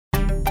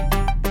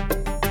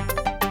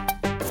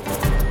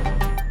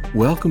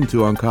Welcome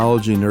to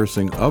Oncology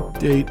Nursing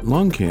Update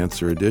Lung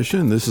Cancer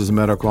Edition. This is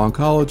medical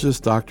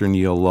oncologist Dr.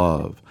 Neil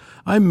Love.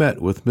 I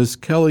met with Ms.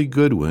 Kelly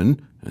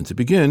Goodwin, and to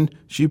begin,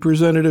 she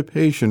presented a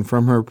patient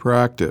from her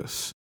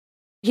practice.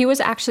 He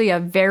was actually a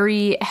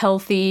very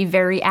healthy,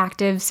 very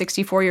active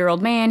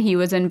 64-year-old man. He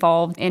was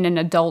involved in an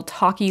adult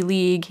hockey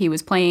league. He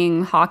was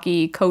playing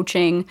hockey,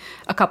 coaching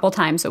a couple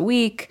times a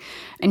week,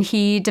 and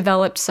he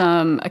developed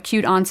some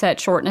acute onset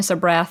shortness of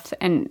breath,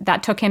 and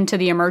that took him to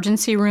the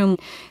emergency room.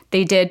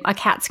 They did a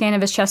CAT scan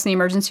of his chest in the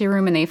emergency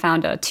room, and they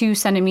found a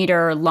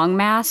 2-centimeter lung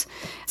mass.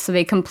 So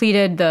they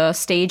completed the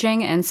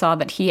staging and saw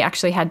that he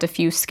actually had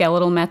diffuse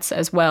skeletal mets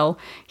as well.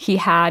 He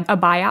had a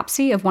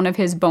biopsy of one of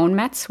his bone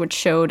mets, which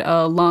showed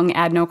a lung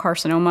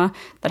adenocarcinoma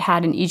that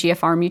had an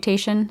EGFR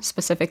mutation,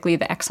 specifically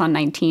the exon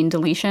 19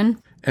 deletion.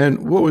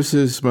 And what was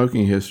his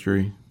smoking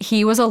history?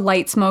 He was a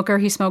light smoker.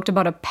 He smoked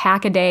about a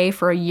pack a day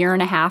for a year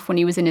and a half when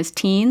he was in his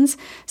teens.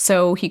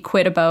 So he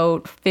quit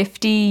about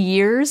 50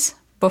 years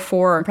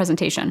before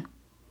presentation.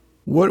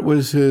 What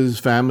was his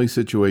family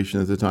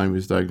situation at the time he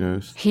was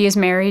diagnosed? He is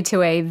married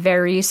to a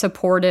very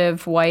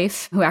supportive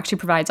wife who actually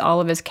provides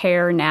all of his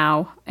care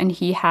now, and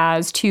he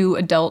has 2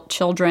 adult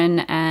children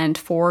and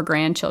 4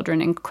 grandchildren,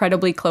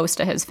 incredibly close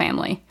to his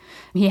family.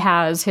 He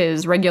has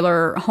his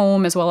regular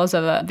home as well as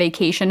a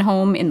vacation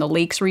home in the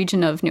Lakes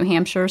region of New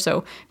Hampshire,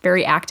 so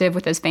very active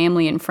with his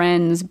family and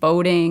friends,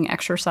 boating,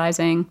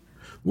 exercising.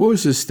 What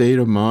was his state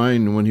of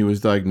mind when he was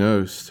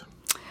diagnosed?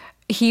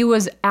 He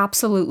was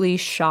absolutely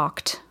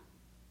shocked.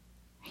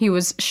 He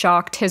was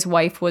shocked. His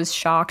wife was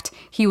shocked.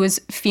 He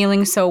was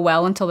feeling so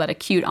well until that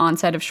acute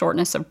onset of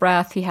shortness of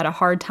breath. He had a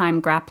hard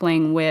time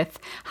grappling with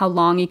how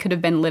long he could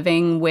have been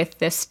living with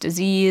this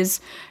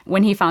disease.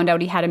 When he found out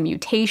he had a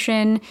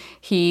mutation,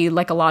 he,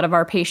 like a lot of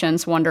our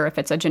patients, wonder if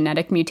it's a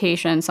genetic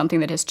mutation,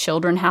 something that his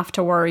children have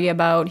to worry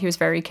about. He was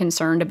very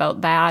concerned about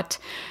that.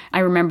 I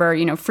remember,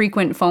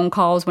 frequent phone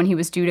calls when he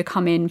was due to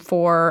come in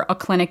for a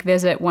clinic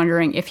visit,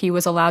 wondering if he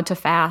was allowed to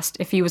fast,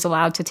 if he was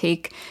allowed to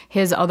take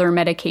his other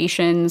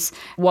medications,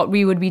 what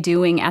we would be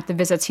doing at the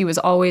visits. He was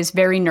always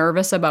very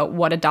nervous about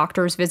what a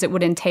doctor's visit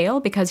would entail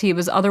because he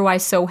was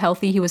otherwise so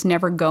healthy, he was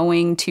never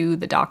going to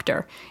the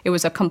doctor. It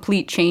was a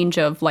complete change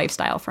of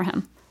lifestyle for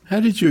him. How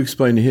did you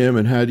explain to him,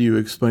 and how do you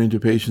explain to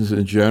patients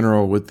in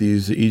general what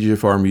these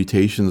EGFR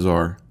mutations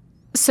are?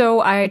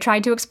 So I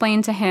tried to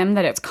explain to him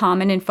that it's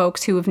common in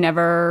folks who have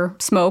never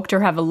smoked or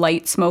have a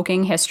light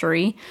smoking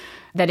history,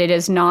 that it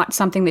is not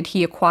something that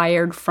he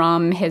acquired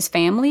from his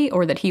family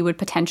or that he would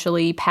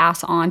potentially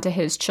pass on to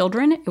his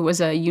children. It was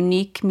a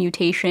unique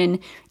mutation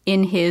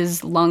in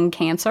his lung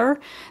cancer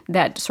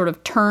that sort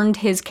of turned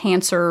his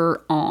cancer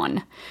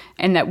on,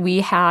 and that we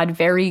had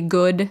very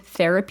good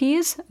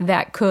therapies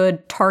that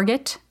could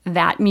target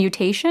that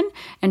mutation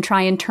and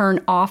try and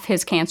turn off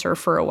his cancer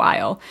for a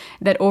while.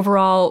 That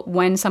overall,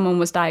 when someone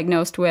was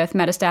diagnosed with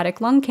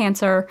metastatic lung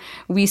cancer,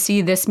 we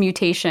see this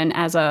mutation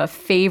as a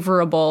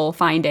favorable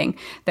finding,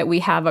 that we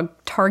have a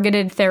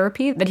targeted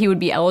therapy that he would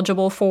be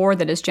eligible for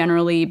that is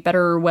generally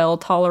better well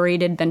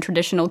tolerated than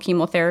traditional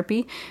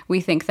chemotherapy.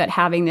 We think that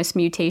having this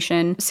mutation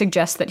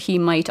suggests that he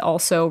might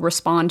also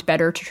respond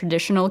better to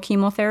traditional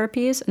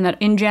chemotherapies, and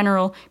that in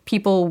general,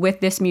 people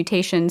with this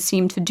mutation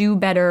seem to do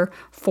better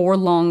for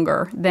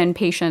longer than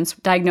patients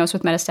diagnosed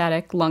with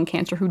metastatic lung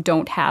cancer who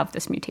don't have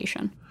this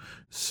mutation.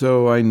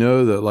 So I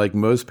know that like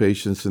most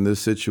patients in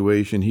this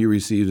situation, he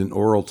received an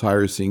oral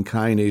tyrosine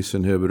kinase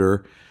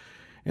inhibitor,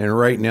 and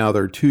right now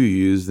there are 2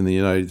 used in the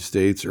United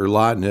States,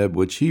 erlotinib,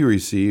 which he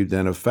received,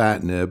 and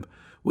afatinib.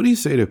 What do you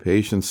say to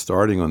patients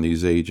starting on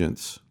these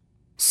agents?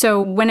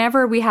 So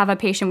whenever we have a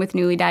patient with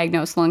newly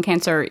diagnosed lung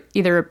cancer,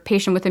 either a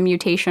patient with a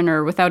mutation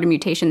or without a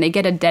mutation, they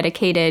get a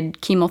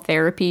dedicated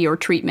chemotherapy or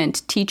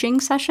treatment teaching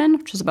session,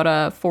 which is about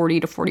a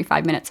 40 to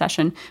 45-minute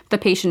session with the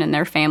patient and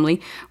their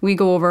family. We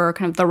go over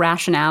kind of the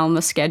rationale and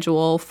the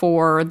schedule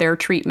for their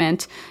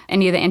treatment,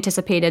 any of the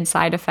anticipated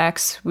side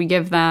effects. We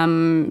give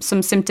them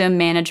some symptom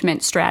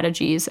management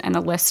strategies and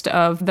a list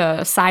of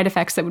the side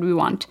effects that we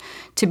want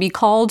to be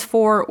called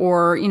for,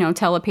 or,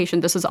 tell a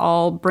patient this is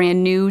all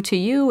brand new to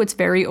you. It's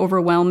very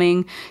overwhelming.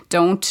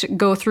 Don't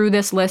go through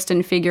this list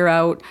and figure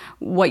out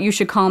what you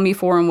should call me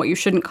for and what you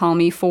shouldn't call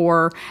me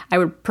for. I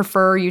would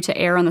prefer you to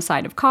err on the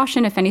side of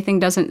caution if anything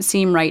doesn't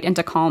seem right and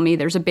to call me.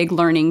 There's a big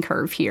learning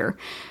curve here.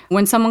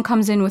 When someone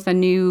comes in with a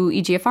new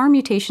EGFR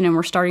mutation and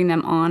we're starting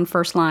them on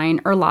first-line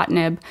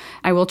erlotinib,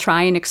 I will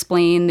try and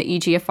explain the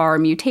EGFR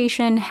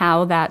mutation,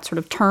 how that sort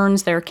of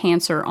turns their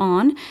cancer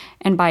on.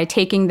 And by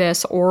taking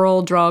this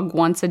oral drug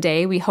once a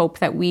day, we hope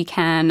that we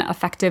can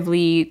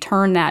effectively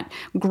turn that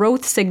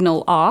growth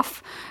signal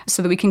off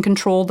so that we can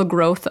control the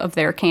growth of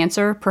their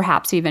cancer,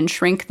 perhaps even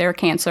shrink their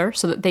cancer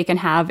so that they can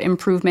have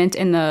improvement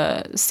in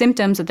the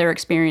symptoms that they're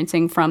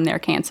experiencing from their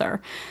cancer.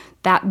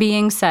 That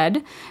being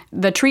said,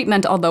 the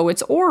treatment, although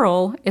it's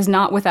oral, is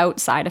not without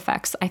side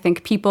effects. I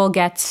think people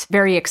get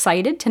very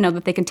excited to know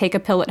that they can take a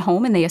pill at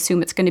home and they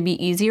assume it's going to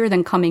be easier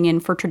than coming in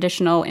for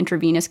traditional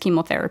intravenous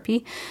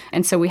chemotherapy.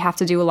 And so we have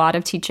to do a lot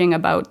of teaching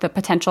about the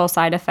potential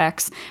side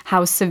effects,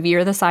 how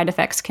severe the side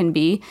effects can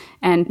be,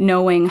 and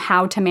knowing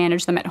how to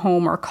manage them at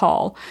home or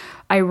call.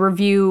 I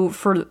review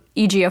for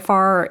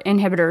EGFR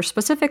inhibitors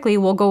specifically,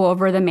 we'll go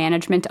over the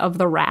management of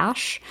the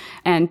rash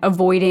and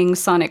avoiding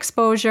sun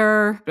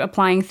exposure,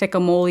 applying thick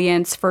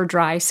emollients for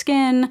dry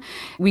skin.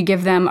 We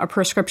give them a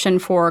prescription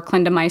for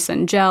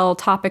clindamycin gel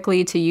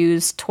topically to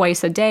use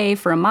twice a day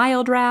for a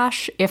mild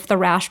rash. If the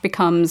rash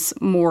becomes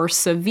more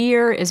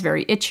severe, is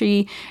very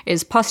itchy,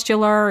 is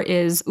pustular,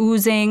 is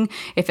oozing,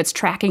 if it's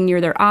tracking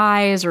near their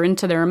eyes or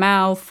into their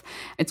mouth,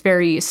 it's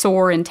very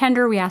sore and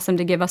tender, we ask them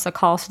to give us a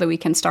call so that we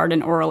can start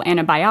an oral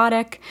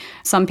antibiotic.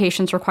 Some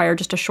patients require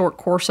just a short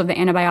course of the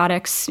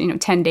antibiotics,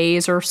 10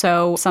 days or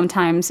so.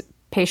 Sometimes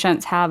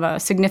patients have a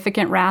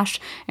significant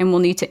rash and will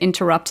need to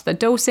interrupt the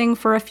dosing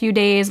for a few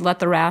days, let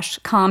the rash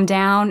calm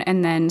down,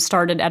 and then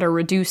start it at a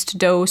reduced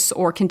dose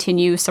or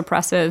continue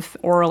suppressive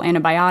oral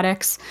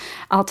antibiotics.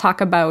 I'll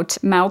talk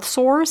about mouth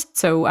sores,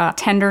 so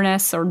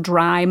tenderness or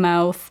dry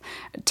mouth.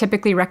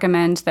 Typically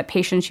recommend that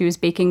patients use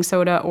baking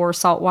soda or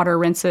saltwater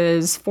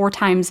rinses 4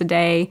 times a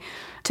day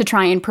to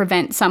try and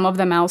prevent some of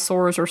the mouth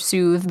sores or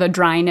soothe the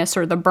dryness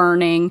or the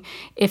burning.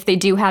 If they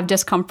do have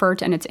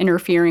discomfort and it's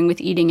interfering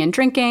with eating and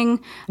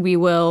drinking, we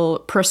will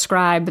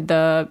prescribe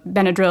the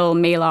Benadryl,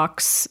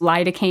 Maalox,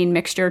 lidocaine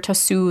mixture to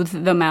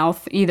soothe the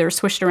mouth, either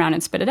swish it around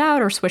and spit it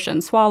out or swish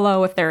and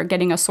swallow if they're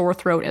getting a sore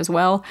throat as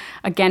well.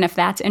 Again, if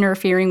that's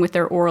interfering with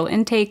their oral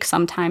intake,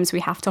 sometimes we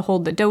have to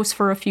hold the dose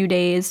for a few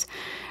days.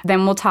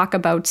 Then we'll talk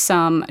about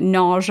some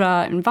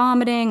nausea and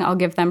vomiting. I'll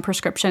give them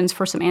prescriptions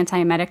for some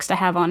antiemetics to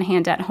have on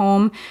hand at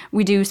home.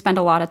 We do spend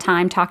a lot of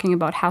time talking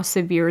about how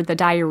severe the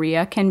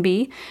diarrhea can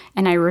be,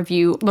 and I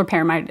review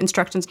loperamide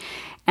instructions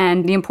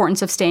and the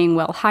importance of staying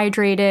well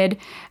hydrated.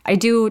 I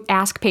do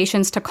ask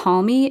patients to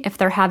call me if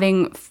they're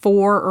having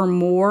 4 or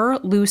more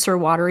loose or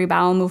watery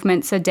bowel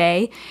movements a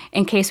day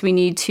in case we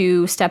need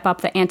to step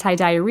up the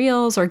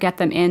antidiarrheals or get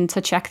them in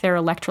to check their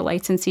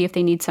electrolytes and see if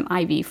they need some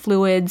IV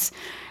fluids.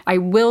 I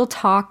will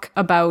talk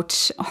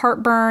about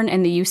heartburn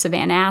and the use of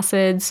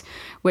antacids,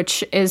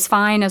 which is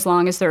fine as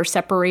long as they're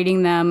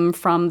separating them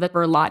from the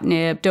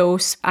erlotinib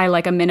dose. I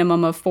like a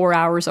minimum of 4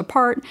 hours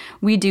apart.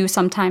 We do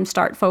sometimes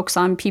start folks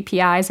on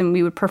PPIs, and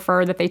we would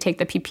prefer that they take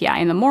the PPI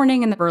in the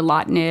morning and the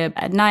erlotinib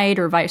at night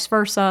or vice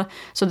versa,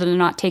 so that they're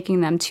not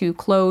taking them too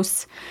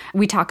close.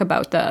 We talk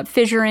about the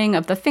fissuring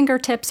of the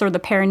fingertips or the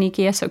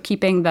paronychia, so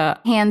keeping the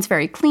hands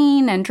very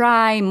clean and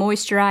dry,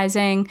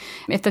 moisturizing.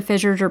 If the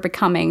fissures are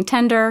becoming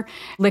tender,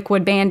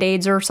 liquid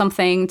Band-Aids or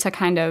something to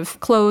kind of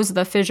close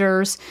the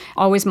fissures.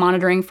 Always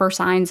monitoring for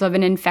signs of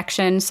an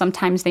infection.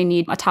 Sometimes they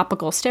need a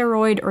topical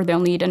steroid or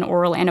they'll need an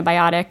oral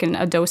antibiotic and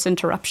a dose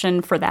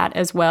interruption for that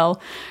as well.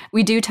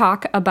 We do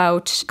talk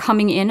about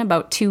coming in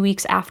about 2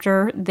 weeks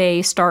after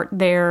they start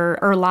their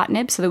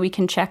erlotinib so that we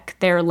can check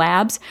their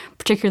labs,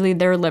 particularly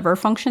their liver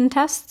function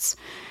tests.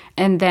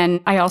 And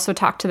then I also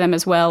talk to them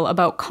as well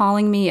about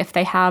calling me if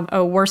they have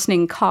a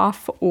worsening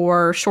cough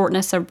or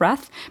shortness of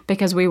breath,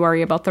 because we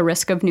worry about the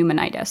risk of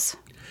pneumonitis.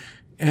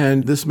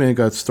 And this man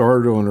got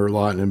started on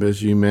erlotinib,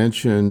 as you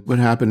mentioned. What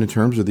happened in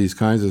terms of these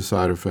kinds of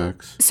side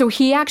effects? So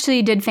he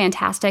actually did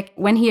fantastic.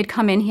 When he had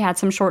come in, he had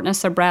some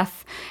shortness of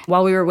breath.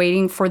 While we were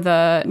waiting for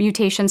the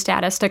mutation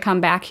status to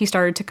come back, he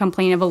started to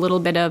complain of a little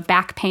bit of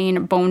back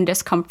pain, bone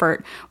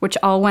discomfort, which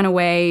all went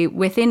away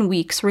within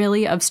weeks,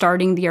 really, of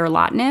starting the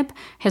erlotinib.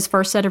 His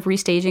first set of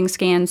restaging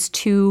scans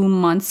 2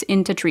 months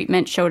into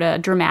treatment showed a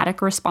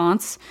dramatic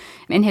response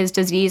in his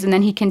disease, and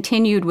then he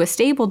continued with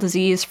stable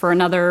disease for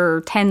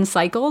another 10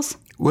 cycles.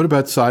 What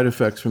about side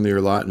effects from the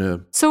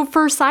erlotinib? So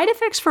for side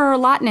effects for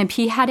erlotinib,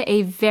 he had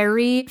a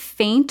very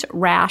faint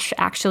rash,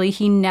 actually.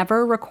 He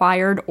never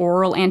required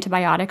oral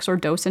antibiotics or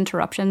dose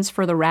interruptions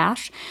for the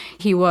rash.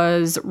 He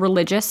was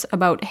religious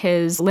about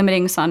his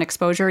limiting sun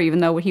exposure, even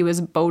though he was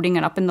boating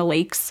it up in the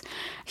lakes.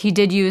 He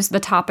did use the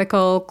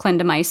topical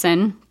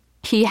clindamycin.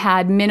 He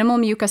had minimal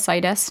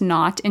mucositis,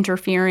 not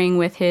interfering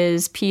with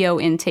his PO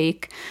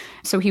intake.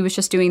 So he was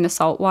just doing the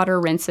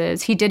saltwater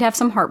rinses. He did have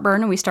some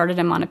heartburn, and we started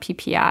him on a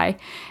PPI.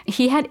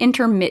 He had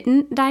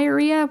intermittent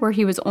diarrhea, where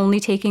he was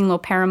only taking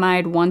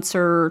loperamide once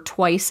or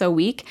twice a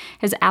week.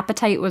 His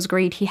appetite was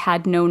great. He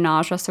had no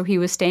nausea, so he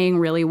was staying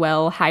really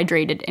well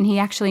hydrated, and he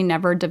actually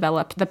never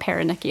developed the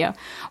paronychia.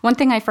 One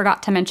thing I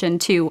forgot to mention,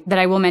 too, that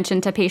I will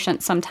mention to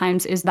patients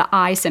sometimes is the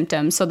eye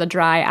symptoms, so the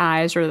dry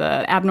eyes or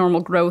the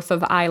abnormal growth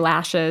of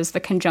eyelashes, the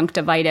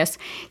conjunctivitis.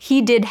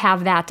 He did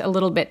have that a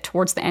little bit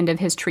towards the end of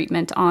his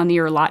treatment on the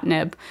erlotinib,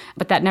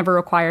 but that never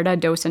required a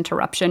dose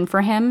interruption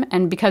for him.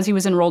 And because he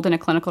was enrolled in a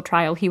clinical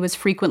trial, he was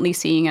frequently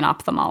seeing an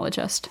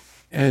ophthalmologist.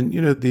 And,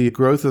 the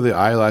growth of the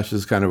eyelash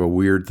is kind of a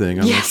weird thing.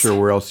 I'm not sure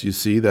where else you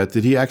see that.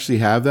 Did he actually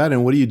have that?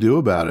 And what do you do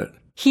about it?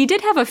 He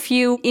did have a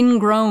few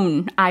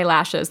ingrown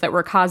eyelashes that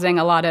were causing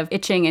a lot of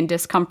itching and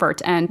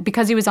discomfort. And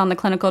because he was on the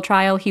clinical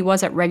trial, he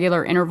was at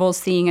regular intervals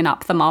seeing an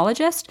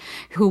ophthalmologist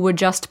who would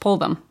just pull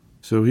them.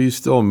 So he's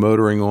still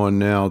motoring on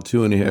now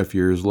 2.5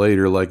 years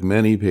later, like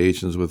many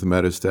patients with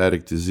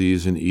metastatic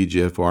disease and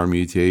EGFR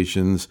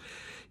mutations.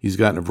 He's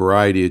gotten a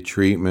variety of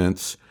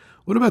treatments.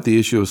 What about the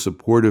issue of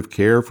supportive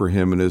care for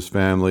him and his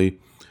family?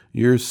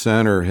 Your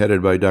center,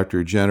 headed by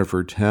Dr.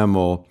 Jennifer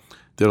Temmel,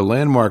 did a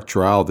landmark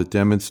trial that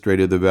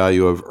demonstrated the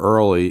value of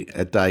early,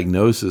 at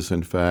diagnosis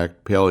in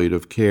fact,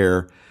 palliative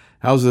care.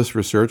 How's this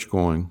research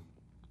going?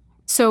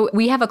 So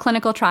we have a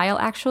clinical trial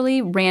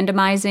actually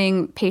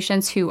randomizing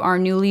patients who are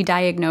newly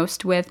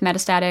diagnosed with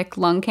metastatic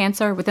lung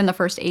cancer within the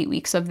first 8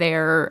 weeks of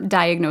their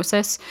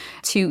diagnosis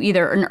to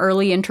either an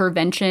early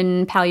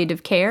intervention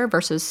palliative care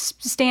versus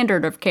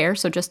standard of care.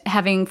 So just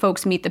having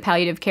folks meet the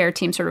palliative care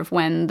team sort of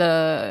when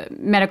the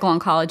medical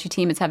oncology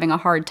team is having a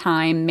hard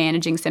time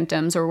managing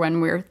symptoms or when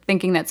we're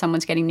thinking that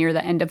someone's getting near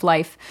the end of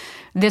life.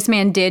 This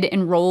man did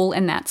enroll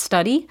in that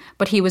study,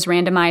 but he was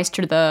randomized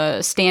to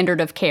the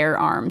standard of care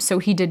arm. So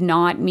he did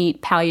not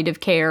meet palliative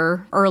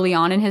care early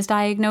on in his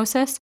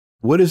diagnosis.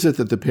 What is it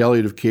that the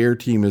palliative care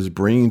team is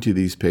bringing to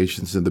these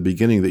patients in the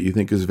beginning that you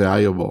think is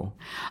valuable?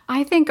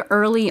 I think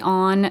early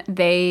on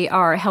they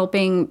are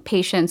helping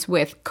patients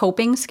with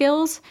coping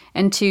skills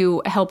and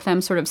to help them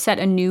sort of set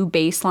a new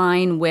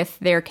baseline with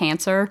their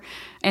cancer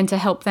and to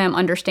help them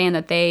understand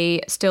that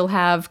they still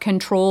have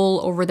control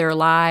over their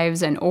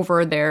lives and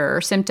over their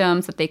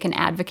symptoms, that they can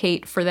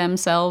advocate for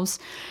themselves.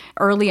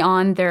 Early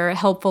on, they're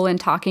helpful in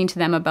talking to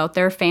them about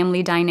their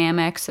family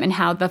dynamics and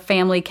how the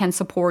family can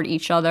support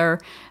each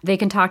other. They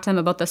can talk to them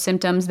about the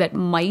symptoms that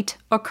might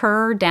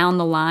occur down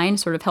the line,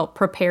 sort of help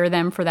prepare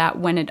them for that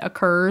when it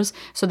occurs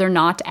so they're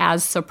not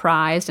as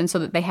surprised and so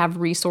that they have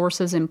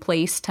resources in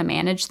place to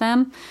manage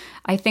them.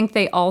 I think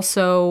they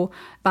also,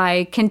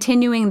 by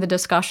continuing the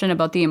discussion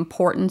about the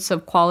importance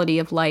of quality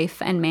of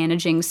life and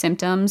managing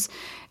symptoms,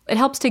 it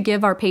helps to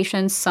give our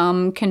patients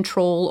some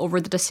control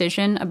over the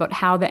decision about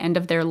how the end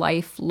of their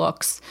life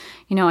looks.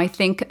 I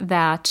think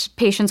that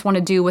patients want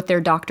to do what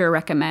their doctor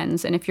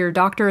recommends. And if your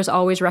doctor is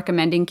always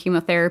recommending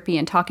chemotherapy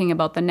and talking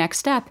about the next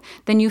step,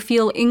 then you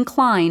feel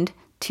inclined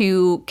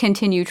to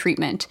continue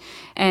treatment.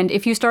 And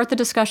if you start the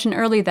discussion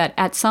early that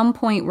at some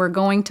point we're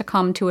going to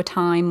come to a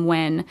time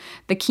when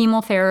the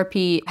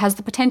chemotherapy has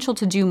the potential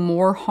to do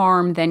more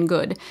harm than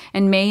good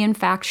and may in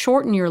fact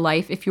shorten your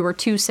life if you are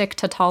too sick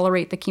to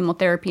tolerate the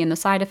chemotherapy and the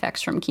side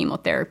effects from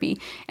chemotherapy.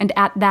 And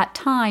at that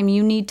time,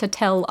 you need to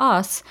tell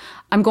us,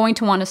 I'm going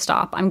to want to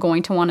stop. I'm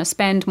going to want to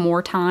spend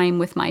more time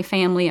with my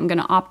family. I'm going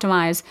to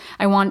optimize.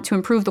 I want to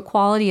improve the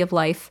quality of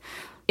life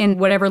in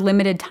whatever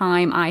limited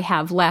time I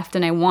have left,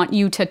 and I want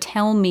you to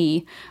tell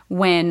me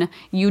when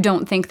you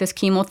don't think this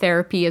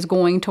chemotherapy is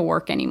going to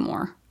work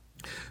anymore.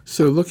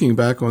 So looking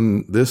back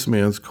on this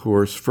man's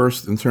course,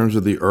 first in terms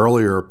of the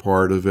earlier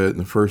part of it, in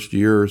the first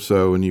year or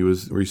so when he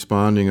was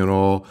responding at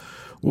all,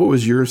 what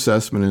was your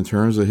assessment in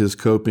terms of his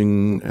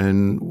coping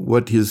and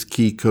what his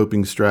key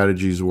coping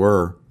strategies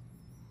were?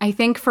 I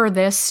think for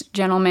this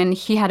gentleman,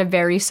 he had a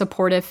very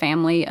supportive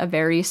family, a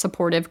very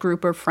supportive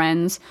group of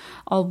friends.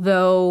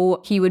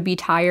 Although he would be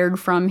tired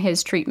from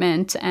his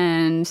treatment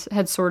and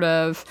had sort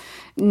of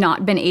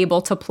not been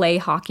able to play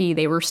hockey,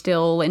 they were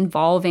still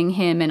involving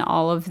him in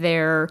all of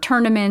their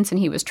tournaments and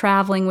he was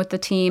traveling with the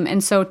team.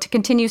 And so to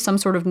continue some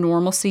sort of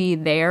normalcy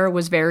there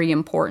was very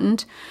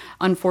important.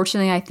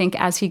 Unfortunately, I think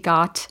as he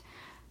got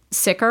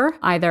sicker,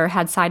 either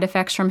had side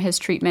effects from his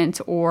treatment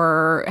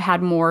or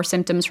had more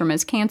symptoms from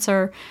his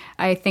cancer,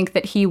 I think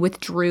that he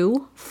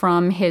withdrew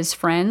from his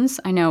friends.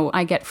 I know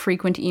I get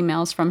frequent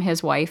emails from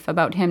his wife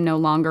about him no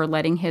longer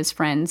letting his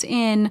friends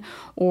in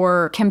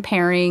or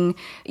comparing,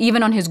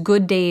 even on his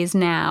good days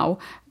now,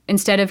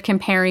 instead of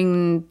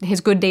comparing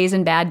his good days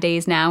and bad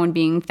days now and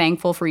being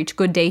thankful for each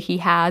good day he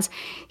has,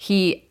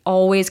 he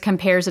always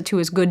compares it to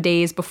his good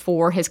days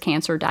before his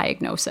cancer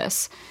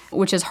diagnosis,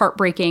 which is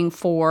heartbreaking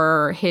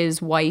for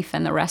his wife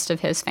and the rest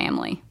of his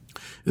family.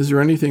 Is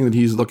there anything that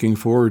he's looking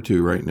forward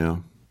to right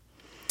now?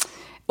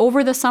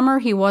 Over the summer,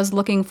 he was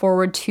looking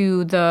forward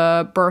to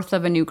the birth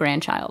of a new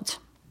grandchild.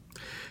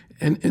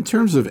 And in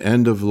terms of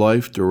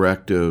end-of-life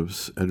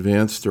directives,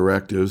 advanced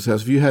directives,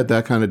 have you had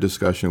that kind of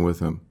discussion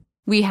with him?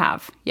 We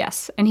have,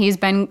 yes. And he's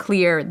been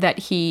clear that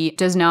he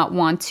does not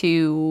want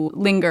to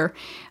linger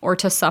or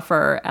to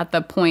suffer at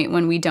the point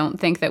when we don't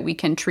think that we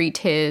can treat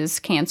his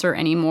cancer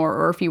anymore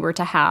or if he were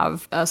to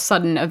have a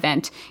sudden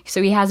event.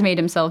 So he has made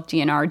himself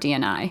DNR,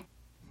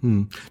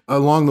 DNI.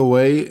 Along the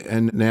way,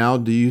 and now,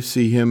 do you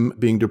see him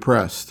being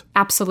depressed?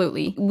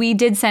 Absolutely. We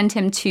did send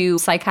him to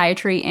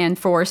psychiatry and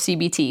for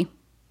CBT.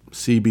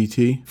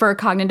 CBT? For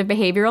cognitive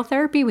behavioral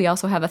therapy, we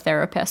also have a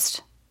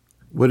therapist.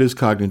 What is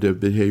cognitive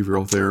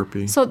behavioral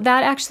therapy? So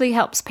that actually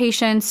helps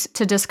patients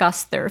to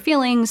discuss their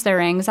feelings, their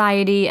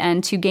anxiety,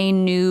 and to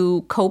gain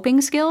new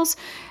coping skills.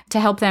 to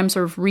help them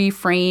sort of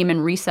reframe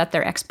and reset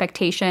their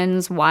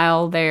expectations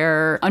while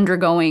they're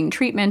undergoing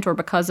treatment or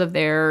because of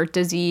their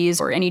disease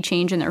or any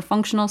change in their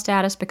functional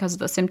status because of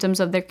the symptoms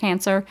of their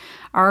cancer.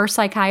 Our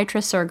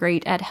psychiatrists are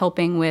great at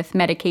helping with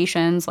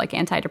medications like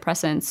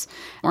antidepressants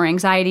or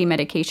anxiety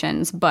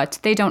medications, but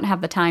they don't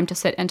have the time to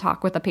sit and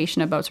talk with a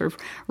patient about sort of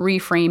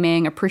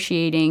reframing,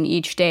 appreciating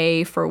each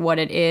day for what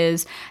it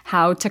is,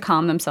 how to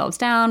calm themselves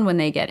down when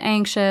they get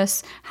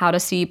anxious, how to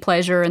see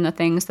pleasure in the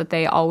things that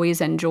they always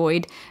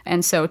enjoyed.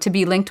 And so to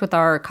be linked with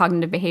our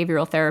cognitive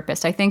behavioral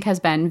therapist, I think has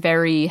been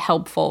very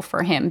helpful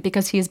for him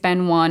because he's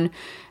been one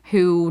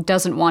who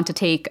doesn't want to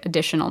take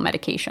additional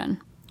medication.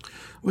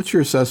 What's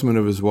your assessment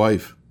of his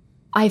wife?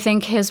 I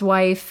think his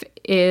wife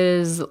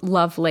is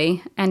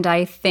lovely, and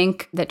I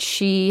think that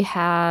she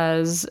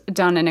has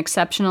done an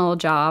exceptional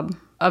job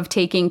of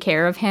taking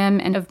care of him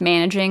and of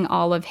managing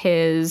all of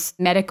his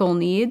medical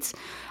needs.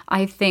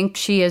 I think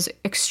she is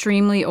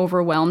extremely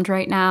overwhelmed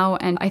right now,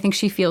 and I think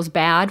she feels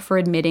bad for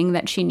admitting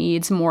that she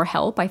needs more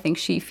help. I think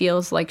she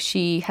feels like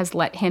she has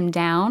let him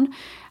down.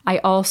 I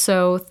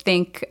also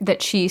think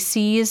that she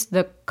sees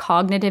the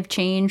cognitive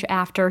change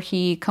after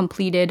he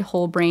completed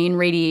whole brain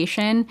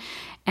radiation,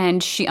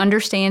 and she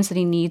understands that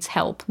he needs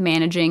help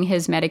managing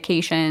his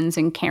medications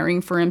and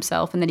caring for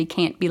himself and that he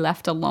can't be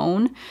left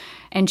alone.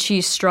 And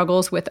she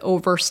struggles with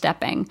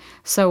overstepping.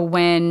 So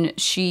when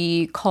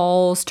she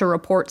calls to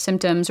report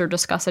symptoms or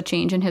discuss a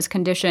change in his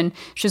condition,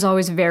 she's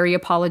always very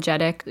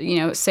apologetic,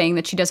 saying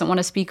that she doesn't want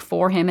to speak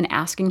for him and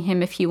asking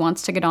him if he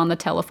wants to get on the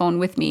telephone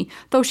with me,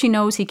 though she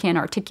knows he can't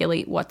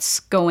articulate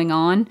what's going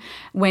on.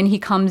 When he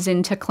comes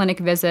into clinic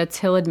visits,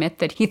 he'll admit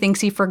that he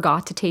thinks he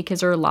forgot to take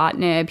his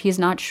erlotinib. He's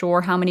not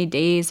sure how many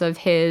days of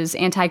his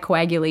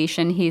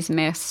anticoagulation he's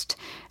missed.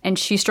 And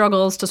she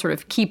struggles to sort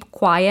of keep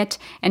quiet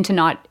and to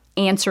not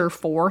answer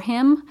for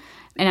him.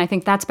 And I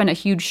think that's been a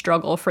huge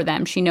struggle for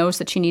them. She knows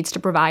that she needs to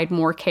provide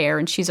more care,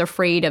 and she's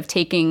afraid of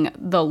taking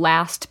the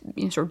last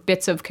sort of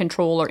bits of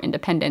control or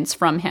independence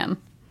from him.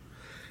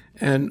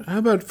 And how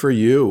about for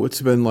you?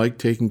 What's it been like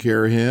taking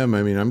care of him?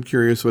 I mean, I'm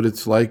curious what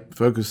it's like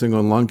focusing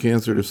on lung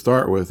cancer to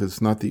start with. It's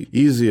not the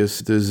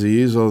easiest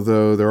disease,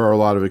 although there are a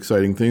lot of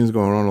exciting things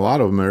going on. A lot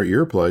of them are at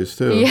your place,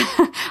 too.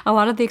 Yeah, a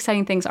lot of the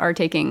exciting things are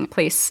taking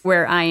place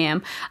where I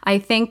am. I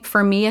think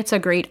for me, it's a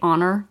great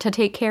honor to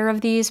take care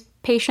of these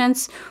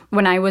patients.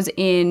 When I was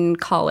in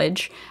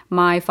college,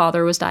 my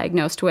father was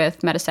diagnosed with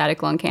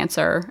metastatic lung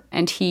cancer,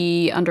 and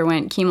he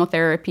underwent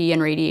chemotherapy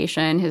and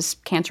radiation. His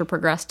cancer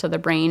progressed to the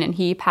brain, and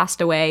he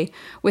passed away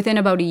within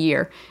about a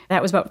year.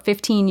 That was about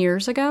 15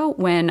 years ago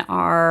when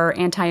our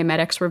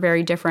antiemetics were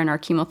very different, our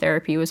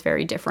chemotherapy was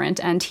very different,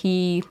 and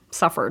he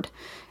suffered.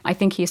 I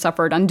think he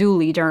suffered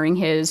unduly during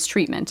his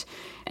treatment.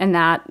 And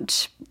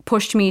that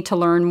pushed me to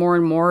learn more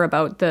and more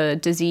about the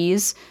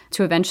disease,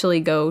 to eventually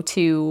go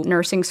to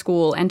nursing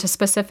school and to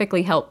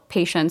specifically help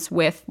patients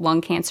with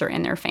lung cancer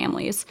and their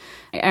families.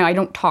 I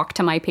don't talk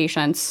to my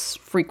patients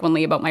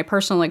frequently about my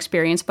personal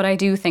experience, but I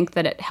do think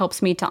that it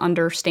helps me to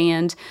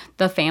understand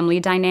the family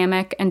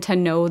dynamic and to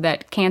know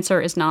that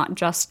cancer is not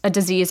just a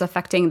disease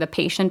affecting the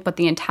patient, but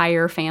the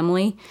entire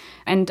family.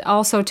 And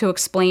also to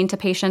explain to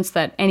patients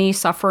that any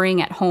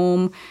suffering at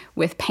home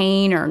with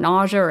pain or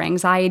nausea or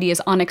anxiety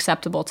is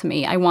unacceptable to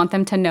me. I want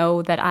them to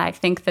know that I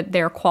think that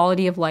their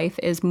quality of life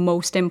is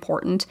most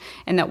important,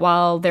 and that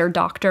while their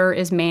doctor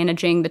is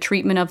managing the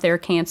treatment of their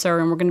cancer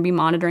and we're going to be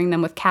monitoring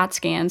them with CAT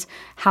scans,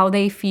 how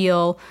they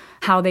feel,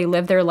 how they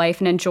live their life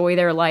and enjoy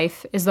their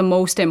life is the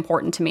most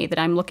important to me, that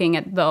I'm looking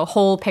at the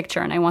whole picture,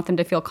 and I want them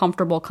to feel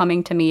comfortable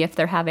coming to me if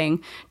they're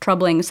having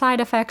troubling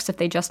side effects, if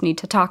they just need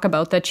to talk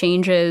about the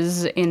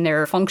changes in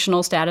their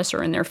functional status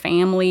or in their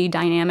family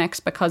dynamics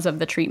because of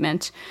the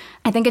treatment.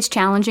 I think it's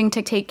challenging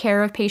to take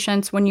care of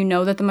patients when you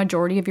know that the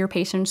majority of your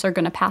patients are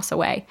going to pass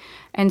away.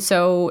 And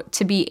so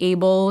to be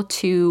able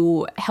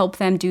to help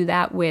them do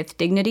that with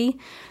dignity,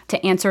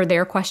 to answer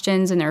their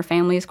questions and their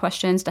families'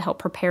 questions, to help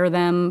prepare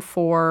them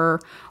for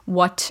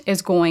what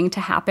is going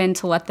to happen,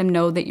 to let them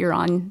know that you're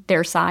on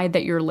their side,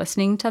 that you're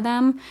listening to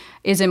them,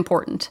 is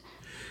important.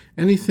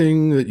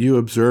 Anything that you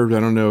observed, I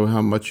don't know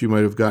how much you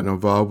might have gotten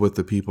involved with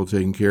the people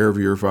taking care of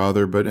your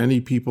father, but any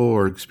people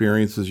or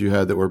experiences you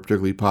had that were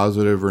particularly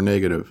positive or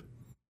negative?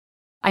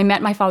 I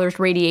met my father's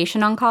radiation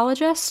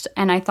oncologist,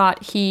 and I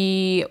thought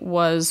he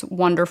was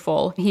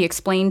wonderful. He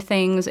explained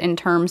things in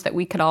terms that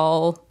we could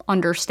all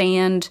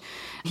understand.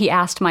 He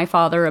asked my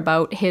father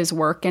about his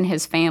work and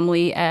his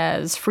family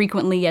as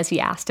frequently as he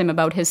asked him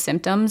about his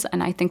symptoms,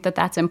 and I think that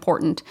that's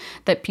important,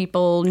 that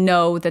people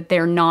know that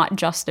they're not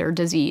just their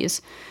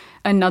disease.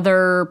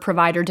 Another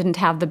provider didn't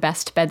have the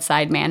best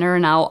bedside manner,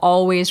 and I'll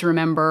always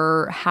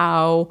remember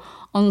how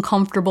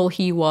uncomfortable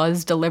he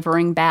was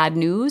delivering bad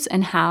news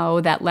and how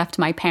that left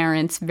my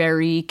parents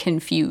very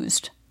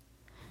confused.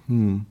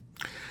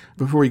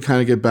 Before we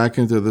kind of get back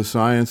into the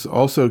science,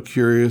 also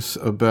curious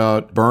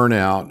about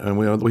burnout. And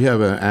we have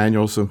an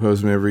annual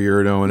symposium every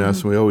year at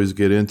ONS, and we always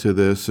get into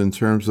this in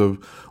terms of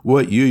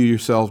what you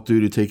yourself do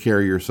to take care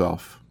of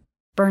yourself.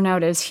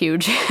 Burnout is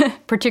huge,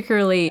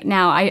 particularly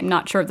now. I'm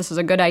not sure if this is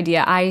a good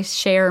idea. I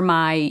share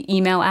my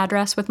email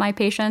address with my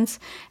patients,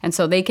 and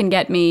so they can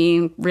get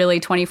me really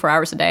 24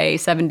 hours a day,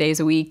 7 days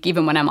a week,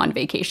 even when I'm on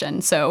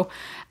vacation. So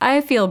I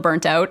feel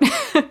burnt out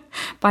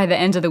by the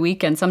end of the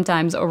week, and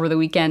sometimes over the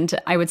weekend.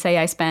 I would say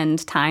I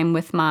spend time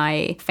with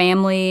my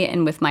family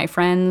and with my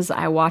friends.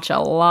 I watch a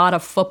lot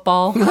of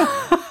football.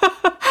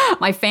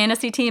 My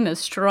fantasy team is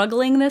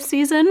struggling this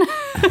season,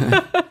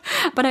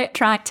 but I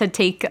try to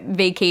take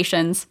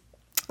vacations.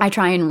 I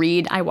try and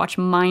read. I watch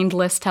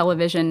mindless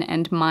television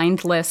and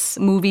mindless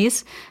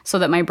movies so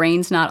that my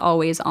brain's not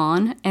always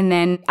on. And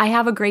then I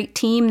have a great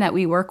team that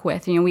we work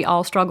with. We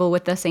all struggle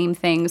with the same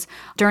things.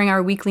 During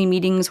our weekly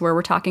meetings where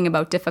we're talking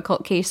about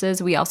difficult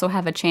cases, we also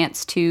have a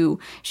chance to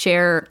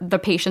share the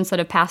patients that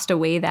have passed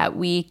away that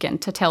week and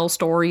to tell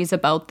stories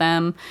about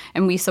them,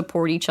 and we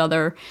support each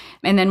other.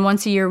 And then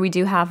once a year, we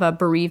do have a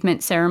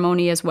bereavement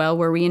ceremony as well,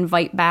 where we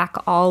invite back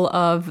all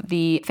of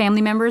the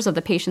family members of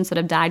the patients that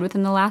have died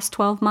within the last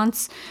 12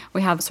 months.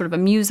 We have sort of a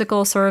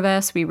musical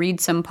service. We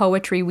read some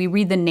poetry. We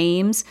read the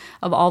names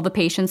of all the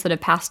patients that have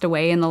passed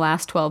away in the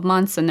last 12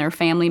 months, and their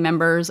family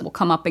members will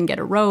come up and get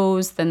a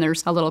rose. Then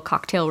there's a little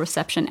cocktail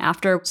reception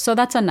after. So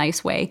that's a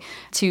nice way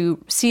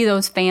to see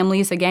those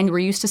families again. We're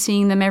used to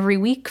seeing them every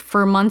week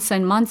for months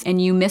and months,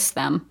 and you miss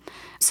them.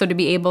 So to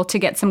be able to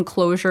get some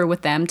closure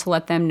with them, to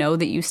let them know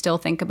that you still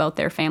think about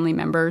their family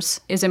members,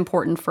 is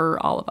important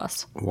for all of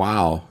us.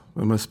 Wow,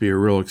 that must be a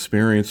real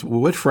experience.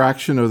 What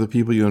fraction of the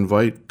people you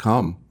invite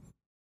come?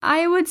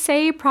 I would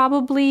say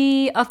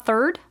probably a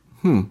third.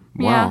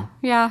 Wow.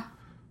 Yeah.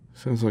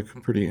 Sounds like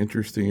a pretty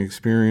interesting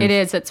experience. It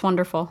is. It's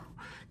wonderful.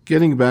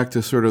 Getting back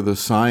to sort of the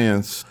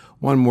science,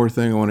 one more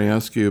thing I want to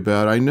ask you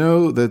about. I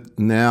know that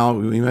now,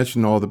 we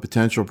mentioned all the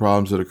potential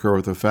problems that occur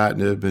with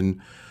afatinib and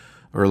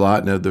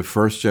erlotinib, the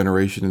first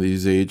generation of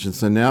these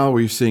agents, and now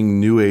we're seeing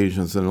new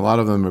agents, and a lot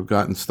of them have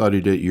gotten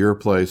studied at your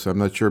place. I'm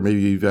not sure, maybe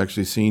you've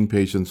actually seen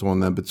patients on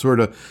them, but sort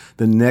of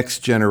the next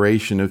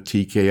generation of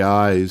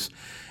TKIs.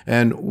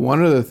 And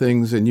one of the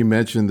things, and you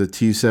mentioned the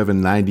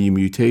T790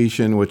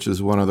 mutation, which is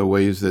one of the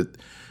ways that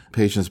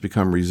patients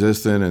become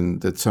resistant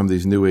and that some of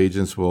these new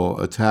agents will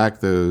attack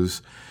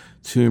those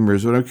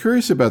tumors. But I'm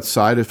curious about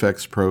side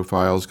effects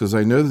profiles, because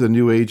I know that the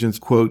new agents,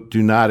 quote,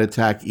 do not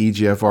attack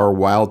EGFR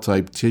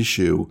wild-type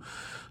tissue.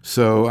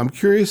 So I'm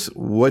curious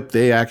what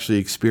they actually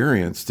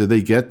experience. Did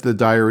they get the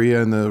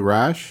diarrhea and the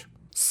rash?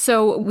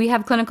 So we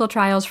have clinical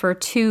trials for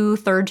 2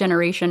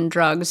 third-generation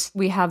drugs.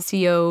 We have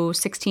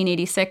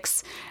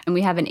CO1686, and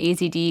we have an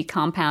AZD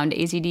compound,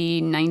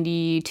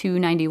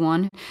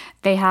 AZD9291.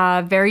 They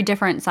have very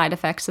different side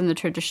effects than the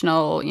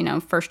traditional,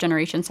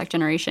 first-generation,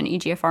 second-generation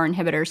EGFR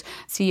inhibitors.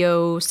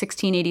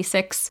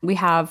 CO1686, we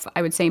have,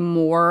 I would say,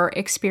 more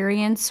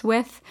experience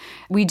with.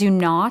 We do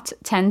not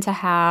tend to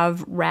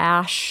have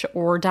rash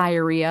or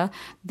diarrhea.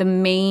 The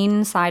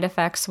main side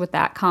effects with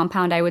that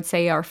compound, I would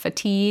say, are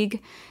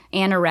fatigue,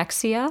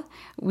 anorexia.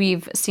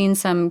 We've seen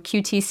some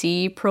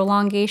QTc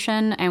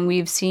prolongation, and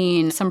we've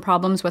seen some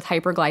problems with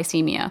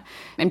hyperglycemia.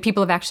 And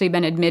people have actually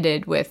been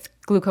admitted with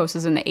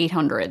glucoses in the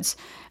 800s.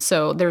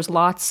 So there's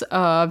lots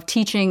of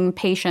teaching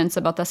patients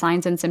about the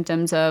signs and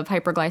symptoms of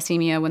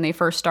hyperglycemia when they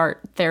first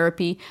start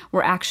therapy.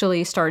 We're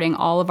actually starting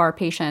all of our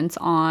patients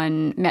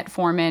on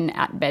metformin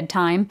at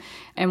bedtime.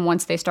 And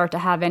once they start to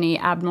have any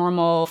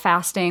abnormal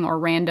fasting or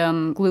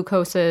random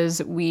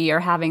glucoses, we are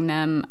having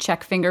them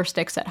check finger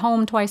sticks at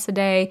home twice a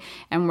day,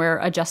 and we're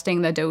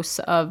adjusting the dose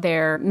of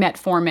their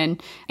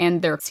metformin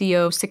and their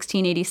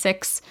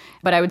CO1686.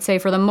 But I would say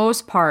for the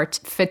most part,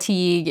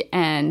 fatigue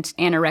and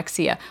anorexia.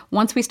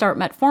 Once we start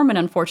metformin,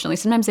 unfortunately,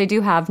 sometimes they do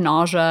have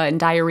nausea and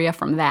diarrhea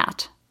from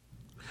that.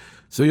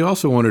 So you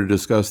also wanted to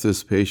discuss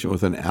this patient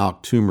with an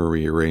ALK tumor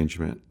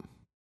rearrangement.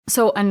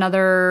 So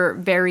another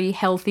very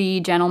healthy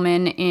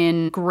gentleman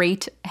in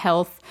great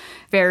health,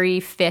 very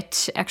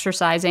fit,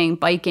 exercising,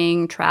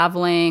 biking,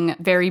 traveling,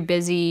 very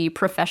busy,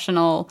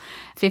 professional,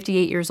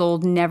 58 years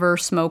old, never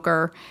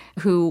smoker,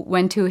 who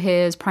went to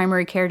his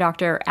primary care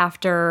doctor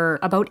after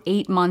about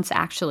 8 months,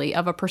 actually,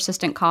 of a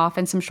persistent cough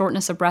and some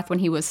shortness of breath when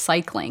he was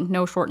cycling.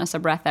 No shortness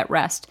of breath at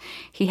rest.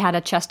 He had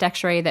a chest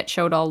x-ray that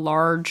showed a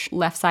large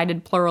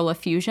left-sided pleural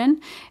effusion,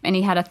 and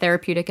he had a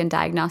therapeutic and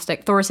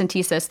diagnostic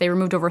thoracentesis. They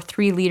removed over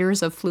 3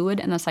 liters of fluid,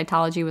 and the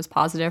cytology was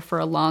positive for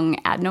a lung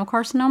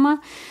adenocarcinoma.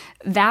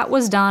 That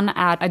was done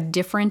at a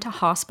different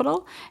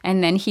hospital,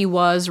 and then he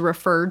was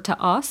referred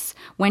to us.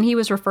 When he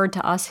was referred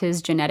to us,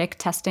 his genetic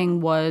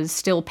testing was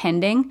still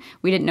pending.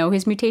 We didn't know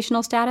his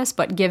mutational status,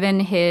 but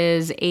given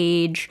his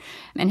age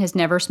and his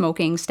never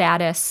smoking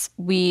status,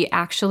 we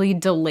actually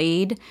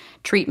delayed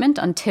treatment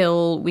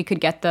until we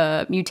could get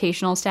the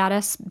mutational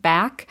status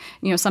back.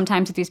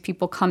 Sometimes if these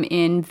people come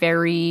in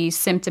very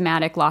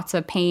symptomatic, lots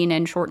of pain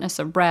and shortness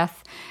of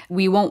breath,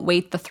 we won't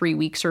wait the 3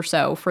 weeks or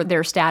so for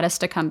their status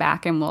to come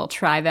back, and we'll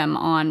try them him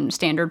on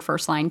standard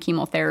first-line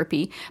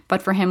chemotherapy.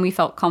 But for him, we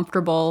felt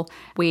comfortable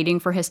waiting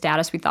for his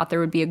status. We thought there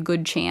would be a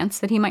good chance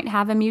that he might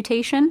have a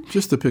mutation.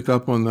 Just to pick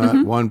up on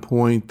that one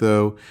point,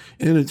 though,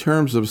 in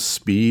terms of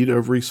speed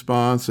of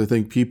response, I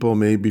think people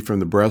maybe from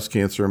the breast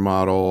cancer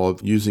model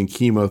of using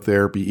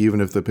chemotherapy,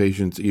 even if the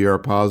patient's ER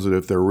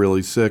positive, they're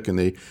really sick and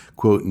they,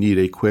 quote, need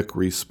a quick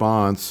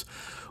response.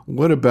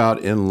 What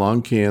about in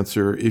lung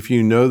cancer? If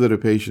you know that a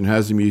patient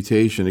has a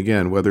mutation,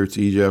 again, whether it's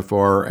EGFR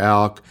or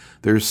ALK,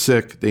 they're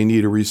sick, they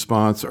need a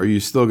response, are you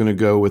still going to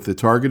go with the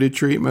targeted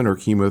treatment or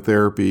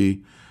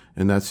chemotherapy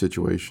in that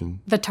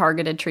situation? The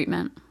targeted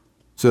treatment.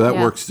 So that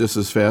works just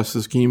as fast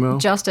as chemo?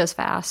 Just as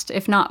fast,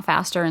 if not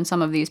faster in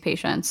some of these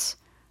patients.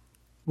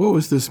 What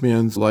was this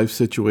man's life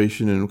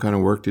situation and what kind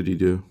of work did he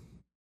do?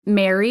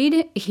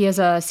 Married. He is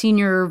a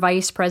senior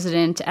vice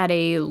president at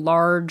a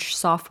large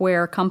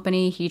software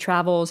company. He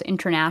travels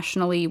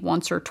internationally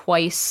once or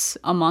twice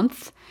a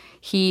month.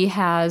 He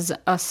has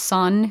a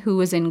son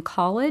who is in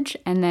college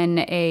and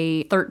then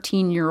a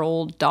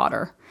 13-year-old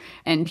daughter.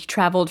 And he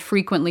traveled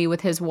frequently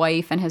with his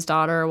wife and his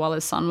daughter while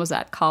his son was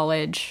at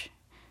college.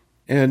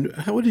 And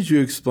how did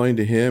you explain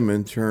to him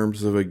in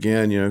terms of,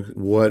 again,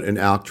 what an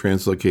ALK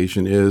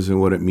translocation is and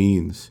what it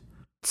means?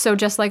 So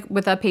just like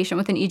with a patient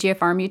with an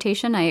EGFR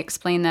mutation, I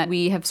explained that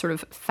we have sort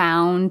of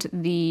found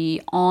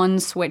the on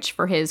switch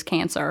for his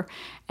cancer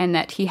and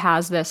that he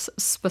has this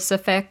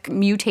specific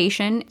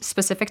mutation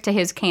specific to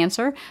his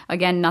cancer.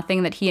 Again,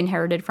 nothing that he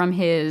inherited from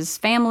his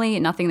family,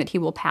 nothing that he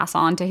will pass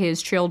on to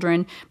his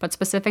children, but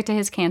specific to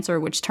his cancer,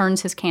 which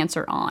turns his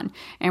cancer on.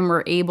 And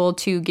we're able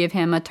to give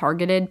him a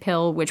targeted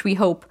pill, which we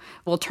hope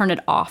will turn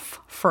it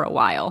off for a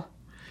while.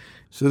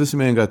 So this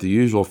man got the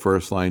usual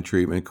first-line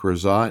treatment,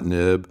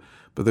 crizotinib,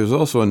 but there's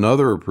also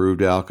another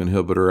approved ALK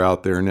inhibitor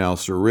out there now,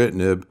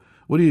 ceritinib.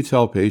 What do you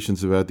tell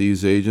patients about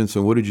these agents,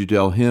 and what did you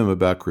tell him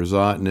about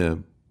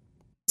crizotinib?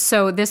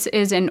 So this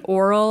is an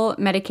oral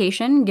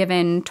medication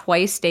given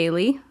twice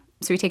daily.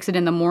 So he takes it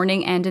in the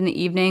morning and in the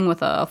evening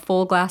with a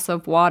full glass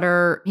of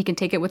water. He can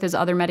take it with his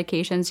other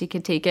medications. He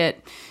could take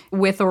it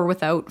with or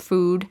without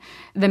food.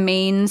 The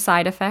main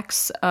side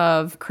effects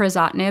of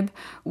crizotinib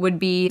would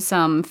be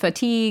some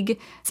fatigue,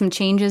 some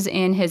changes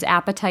in his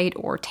appetite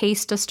or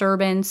taste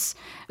disturbance.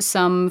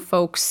 Some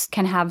folks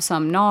can have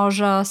some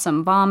nausea,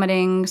 some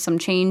vomiting, some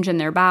change in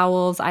their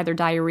bowels, either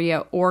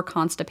diarrhea or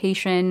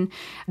constipation.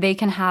 They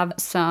can have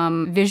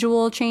some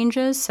visual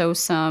changes, so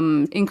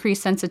some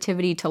increased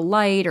sensitivity to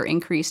light or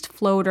increased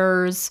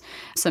floaters,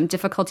 some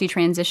difficulty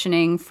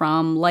transitioning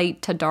from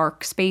light to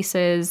dark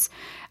spaces.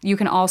 You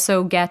can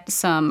also get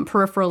some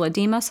peripheral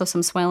edema, so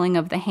some swelling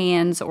of the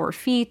hands or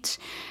feet.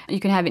 You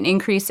can have an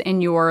increase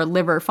in your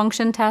liver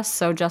function tests.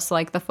 So just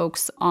like the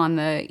folks on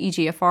the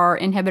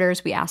EGFR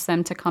inhibitors, we ask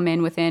them to come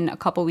in within a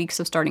couple weeks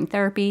of starting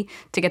therapy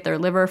to get their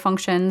liver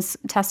functions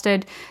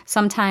tested.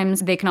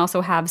 Sometimes they can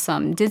also have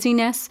some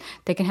dizziness.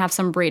 They can have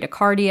some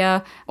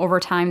bradycardia. Over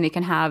time, they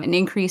can have an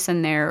increase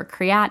in their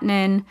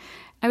creatinine.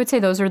 I would say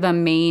those are the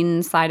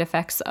main side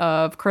effects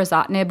of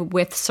crizotinib.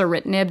 With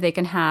ceritinib, they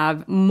can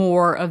have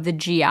more of the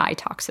GI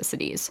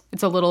toxicities.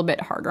 It's a little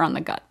bit harder on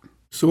the gut.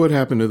 So what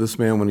happened to this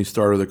man when he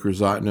started the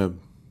crizotinib?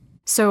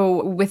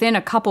 So within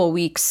a couple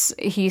weeks,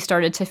 he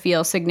started to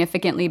feel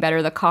significantly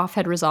better. The cough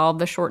had resolved.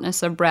 The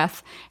shortness of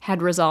breath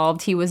had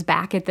resolved. He was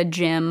back at the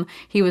gym.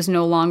 He was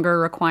no longer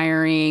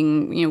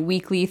requiring,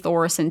 weekly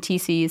Thoris and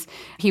TCs.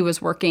 He was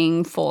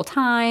working full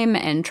time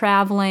and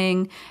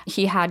traveling.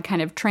 He had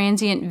kind of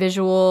transient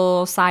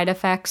visual side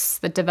effects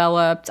that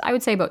developed, I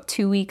would say, about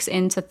 2 weeks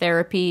into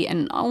therapy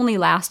and only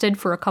lasted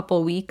for a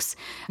couple weeks.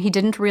 He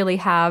didn't really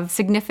have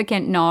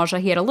significant nausea.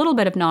 He had a little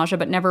bit of nausea,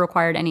 but never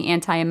required any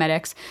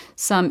antiemetics.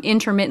 Some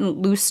intermittent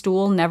loose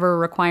stool, never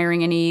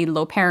requiring any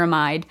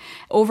loperamide.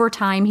 Over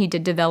time, he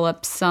did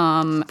develop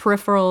some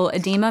peripheral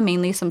edema,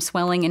 mainly some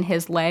swelling in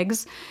his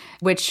legs,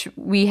 which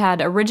we had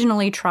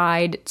originally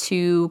tried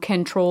to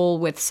control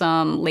with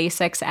some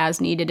Lasix as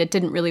needed. It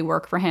didn't really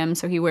work for him,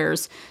 so he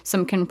wears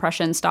some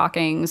compression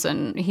stockings,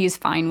 and he's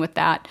fine with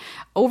that.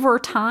 Over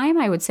time,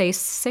 I would say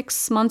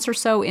 6 months or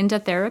so into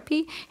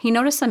therapy, he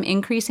noticed some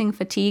increasing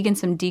fatigue and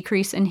some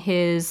decrease in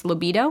his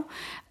libido,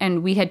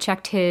 and we had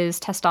checked his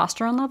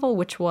testosterone level,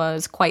 which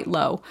was quite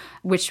low,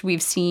 which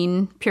we've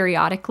seen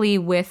periodically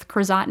with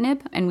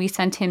crizotinib, and we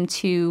sent him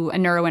to a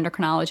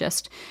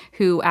neuroendocrinologist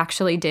who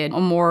actually did a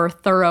more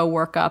thorough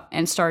workup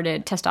and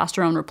started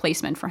testosterone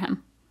replacement for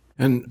him.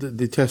 And did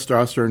the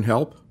testosterone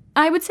help?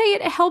 I would say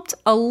it helped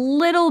a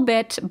little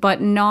bit, but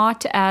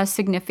not as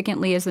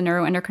significantly as the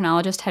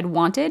neuroendocrinologist had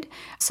wanted.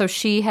 So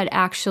she had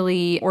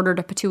actually ordered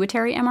a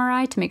pituitary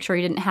MRI to make sure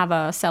he didn't have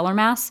a cellular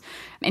mass,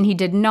 and he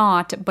did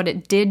not, but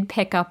it did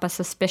pick up a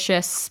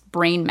suspicious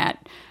brain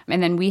met.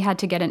 And then we had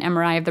to get an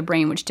MRI of the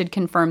brain, which did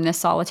confirm this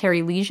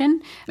solitary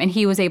lesion, and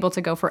he was able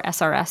to go for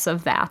SRS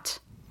of that.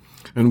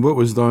 And what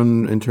was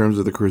done in terms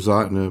of the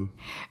crizotinib?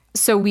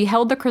 So we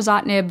held the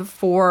crizotinib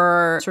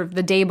for sort of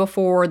the day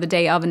before, the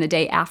day of, and the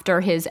day after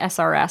his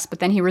SRS, but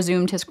then he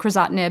resumed his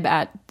crizotinib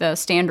at the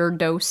standard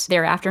dose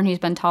thereafter, and he's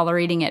been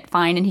tolerating it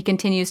fine, and he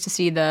continues to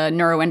see the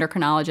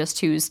neuroendocrinologist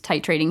who's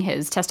titrating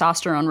his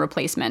testosterone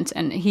replacement.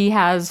 And he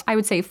has, I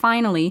would say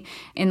finally,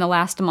 in the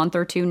last month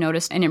or two,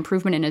 noticed an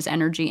improvement in his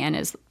energy and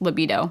his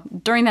libido.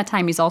 During that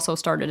time, he's also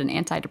started an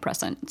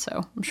antidepressant,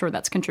 so I'm sure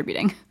that's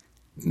contributing.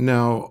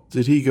 Now,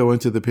 did he go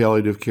into the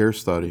palliative care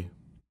study?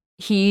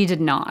 He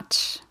did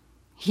not.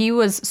 He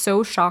was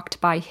so shocked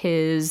by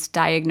his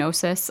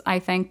diagnosis, I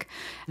think,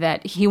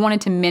 that he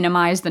wanted to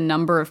minimize the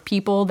number of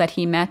people that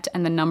he met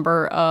and the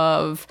number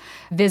of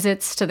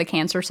visits to the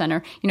cancer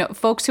center. You know,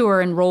 folks who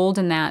are enrolled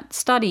in that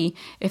study,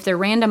 if they're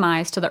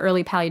randomized to the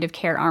early palliative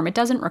care arm, it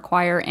doesn't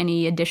require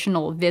any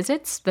additional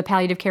visits. The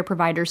palliative care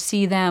providers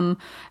see them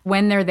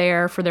when they're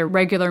there for their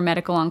regular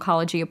medical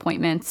oncology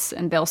appointments,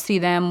 and they'll see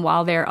them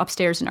while they're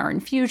upstairs in our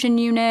infusion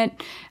unit.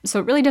 So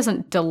it really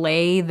doesn't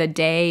delay the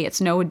day.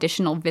 It's no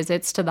additional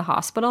visits to the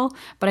hospital.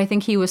 But I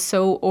think he was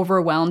so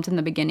overwhelmed in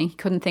the beginning, he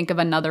couldn't think of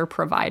another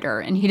provider,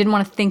 and he didn't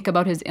want to think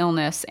about his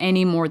illness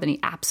any more than he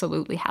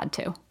absolutely had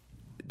to.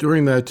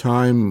 During that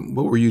time,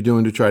 what were you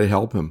doing to try to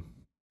help him?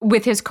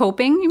 With his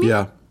coping, you mean?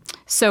 Yeah.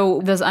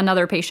 So there's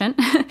another patient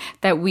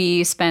that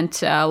we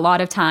spent a lot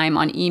of time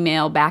on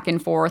email back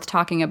and forth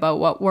talking about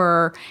what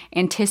were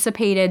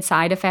anticipated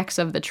side effects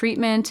of the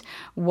treatment,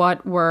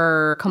 what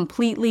were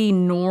completely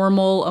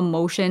normal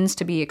emotions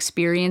to be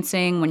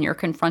experiencing when you're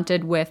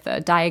confronted with a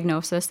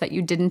diagnosis that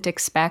you didn't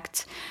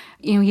expect.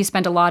 You know, he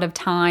spent a lot of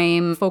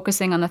time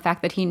focusing on the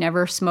fact that he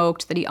never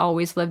smoked, that he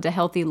always lived a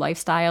healthy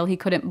lifestyle. He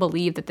couldn't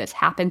believe that this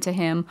happened to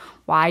him.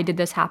 Why did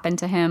this happen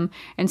to him?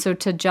 And so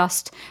to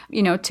just,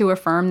 to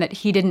affirm that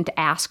he didn't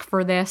ask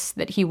for this,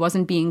 that he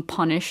wasn't being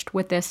punished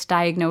with this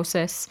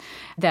diagnosis,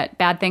 that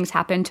bad things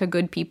happen to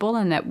good people,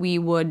 and that we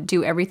would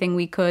do everything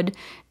we could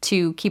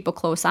to keep a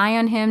close eye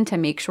on him, to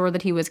make sure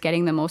that he was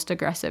getting the most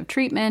aggressive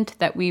treatment,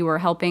 that we were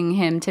helping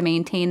him to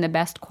maintain the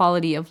best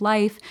quality of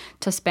life,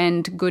 to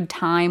spend good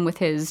time with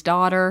his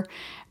daughter.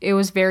 It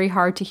was very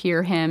hard to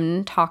hear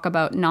him talk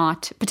about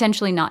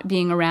potentially not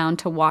being around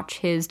to watch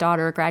his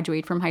daughter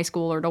graduate from high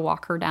school or to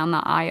walk her down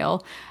the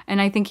aisle. And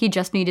I think he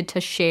just needed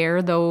to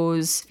share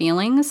those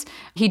feelings.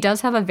 He does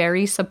have a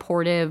very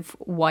supportive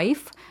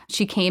wife.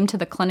 She came to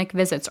the clinic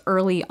visits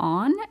early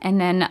on, and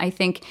then I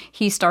think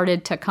he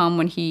started to come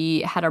when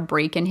he had a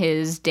break in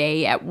his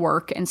day at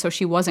work, and so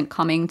she wasn't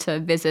coming to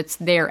visits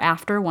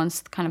thereafter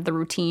once kind of the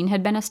routine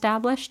had been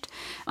established.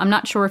 I'm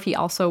not sure if he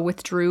also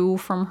withdrew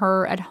from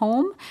her at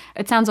home.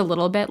 It sounds a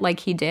little bit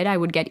like he did. I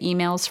would get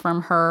emails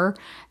from her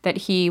that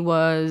he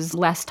was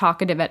less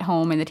talkative at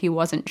home and that he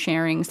wasn't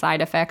sharing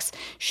side effects.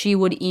 She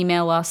would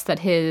email us that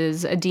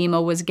his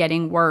edema was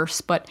getting worse,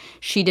 but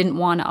she didn't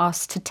want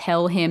us to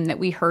tell him that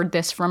we heard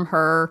this from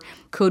her.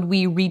 Could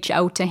we reach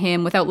out to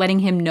him without letting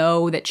him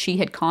know that she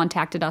had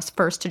contacted us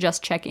first to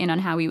just check in on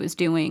how he was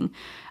doing?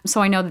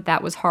 So I know that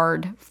that was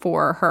hard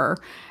for her.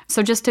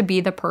 So just to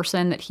be the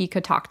person that he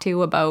could talk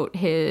to about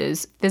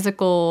his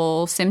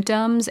physical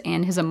symptoms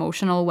and his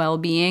emotional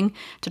well-being,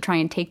 to try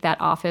and take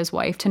that off his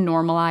wife, to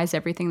normalize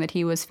everything that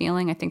he was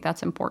feeling, I think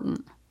that's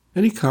important.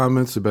 Any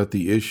comments about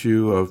the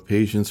issue of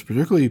patients,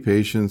 particularly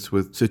patients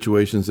with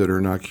situations that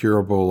are not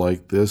curable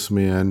like this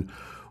man,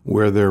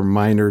 where there are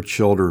minor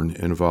children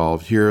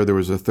involved? Here, there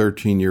was a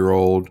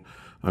 13-year-old.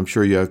 I'm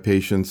sure you have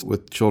patients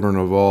with children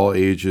of all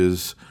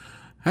ages.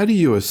 How do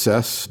you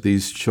assess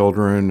these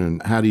children,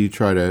 and how do you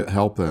try to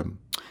help them?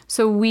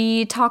 So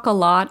we talk a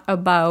lot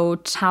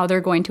about how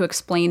they're going to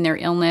explain their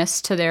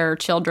illness to their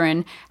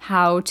children,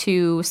 how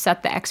to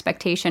set the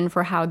expectation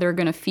for how they're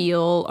going to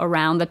feel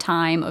around the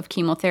time of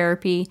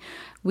chemotherapy.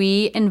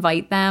 We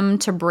invite them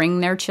to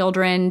bring their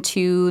children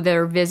to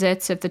their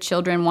visits if the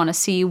children want to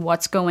see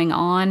what's going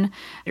on.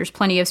 There's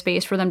plenty of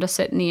space for them to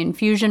sit in the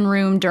infusion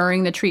room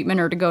during the treatment,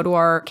 or to go to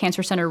our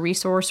cancer center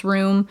resource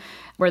room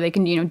where they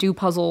can, do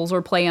puzzles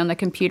or play on the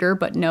computer,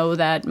 but know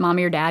that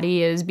mommy or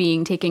daddy is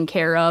being taken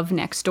care of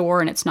next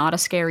door and it's not a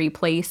scary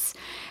place.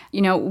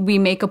 We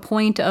make a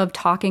point of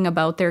talking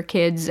about their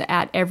kids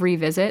at every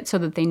visit so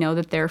that they know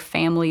that their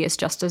family is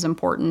just as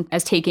important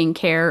as taking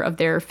care of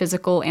their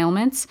physical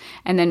ailments.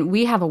 And then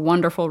we have a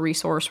wonderful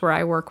resource where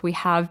I work. We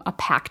have a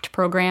PACT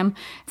program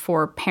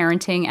for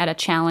parenting at a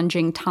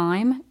challenging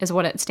time, is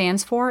what it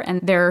stands for.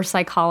 And there are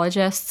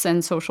psychologists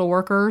and social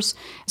workers.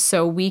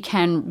 So we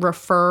can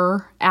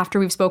refer, after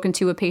we've spoken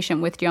to a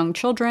patient with young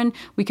children,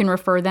 we can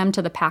refer them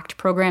to the PACT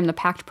program. The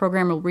PACT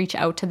program will reach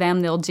out to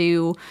them. They'll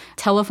do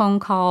telephone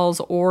calls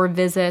or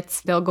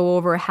visits. They'll go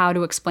over how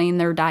to explain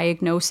their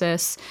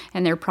diagnosis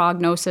and their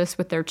prognosis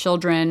with their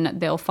children.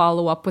 They'll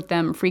follow up with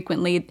them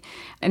frequently.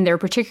 And they're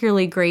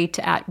particularly great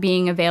at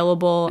being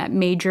available at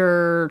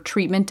major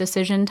treatment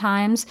decision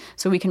times.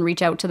 So we can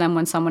reach out to them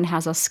when someone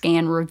has a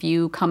scan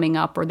review coming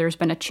up, or there's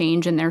been a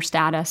change in their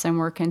status and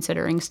we're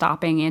considering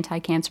stopping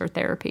anti-cancer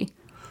therapy.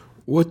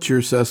 What's your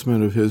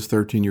assessment of his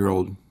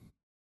 13-year-old?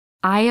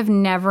 I have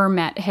never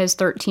met his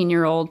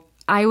 13-year-old.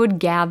 I would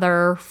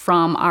gather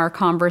from our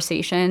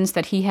conversations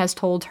that he has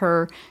told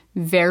her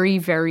very,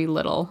 very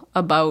little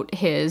about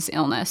his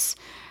illness.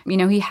 You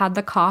know, he had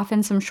the cough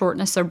and some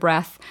shortness of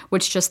breath,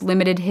 which just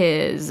limited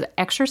his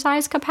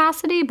exercise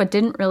capacity, but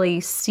didn't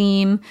really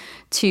seem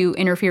to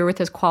interfere with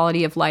his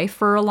quality of life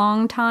for a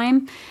long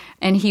time.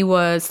 And he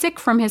was sick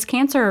from his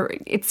cancer,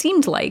 it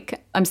seemed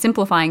like, I'm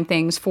simplifying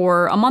things,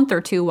 for a month or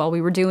two while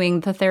we were doing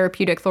the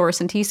therapeutic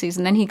thoracenteses.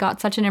 And then he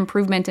got such an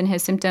improvement in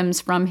his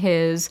symptoms from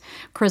his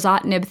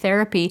crizotinib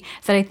therapy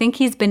that I think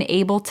he's been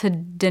able to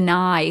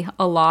deny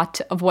a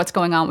lot of what's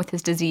going on with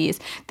his disease.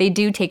 They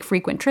do take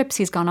frequent trips.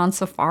 He's gone on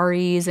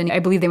safaris, and I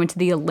believe they went to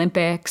the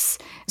Olympics.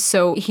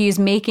 So he's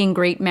making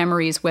great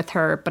memories with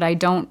her, but I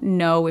don't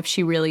know if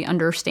she really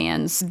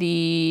understands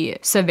the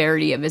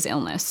severity of his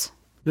illness.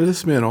 Now,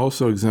 this man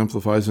also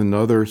exemplifies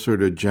another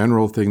sort of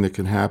general thing that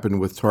can happen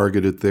with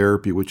targeted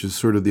therapy, which is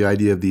sort of the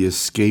idea of the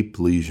escape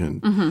lesion.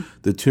 Mm-hmm.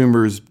 The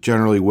tumor is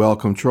generally well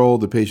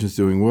controlled. The patient's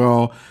doing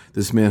well.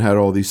 This man had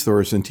all these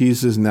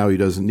thoracenteses. Now he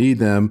doesn't need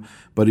them,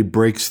 but he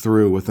breaks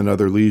through with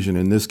another lesion,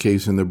 in this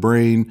case in the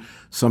brain.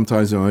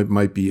 Sometimes it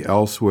might be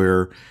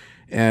elsewhere.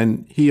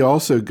 And he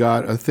also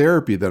got a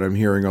therapy that I'm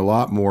hearing a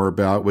lot more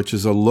about, which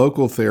is a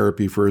local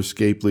therapy for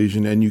escape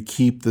lesion, and you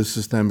keep the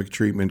systemic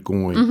treatment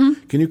going.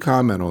 Mm-hmm. Can you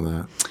comment on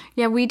that?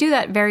 Yeah, we do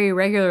that very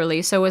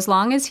regularly. So as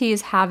long as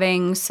he's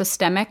having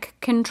systemic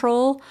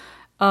control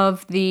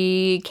of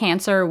the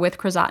cancer with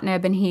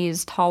crizotinib and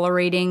he's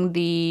tolerating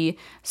the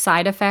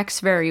side effects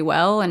very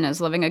well and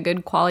is living a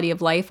good quality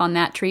of life on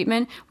that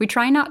treatment, we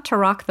try not to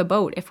rock the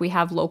boat if we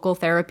have local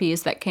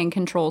therapies that can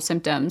control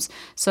symptoms.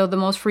 So the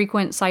most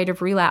frequent site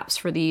of relapse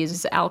for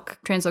these ALK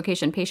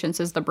translocation patients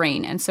is the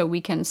brain. And so we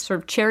can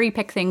sort of cherry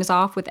pick things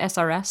off with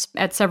SRS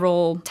at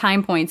several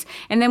time points.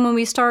 And then when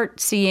we start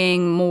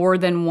seeing more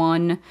than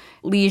one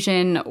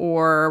lesion,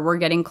 or we're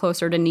getting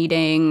closer to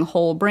needing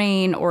whole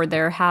brain, or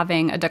they're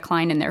having a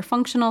decline in their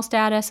functional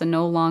status and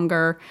no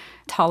longer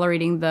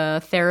tolerating the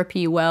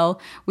therapy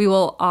well, we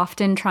will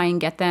often try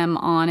and get them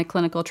on a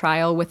clinical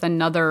trial with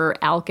another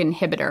ALK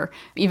inhibitor,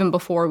 even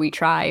before we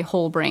try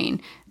whole brain.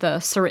 The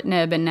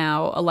ceritinib and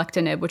now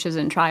alectinib, which is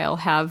in trial,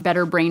 have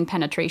better brain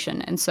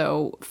penetration. And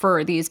so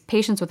for these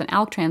patients with an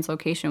ALK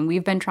translocation,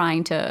 we've been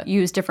trying to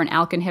use different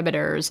ALK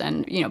inhibitors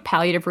and,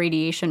 palliative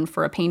radiation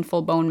for a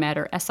painful bone met,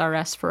 or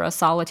SRS for a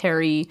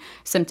solitary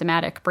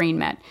symptomatic brain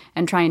met,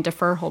 and try and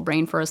defer whole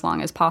brain for as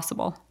long as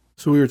possible.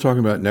 So we were talking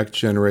about next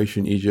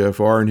generation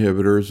EGFR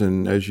inhibitors,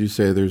 and as you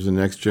say, there's a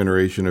next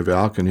generation of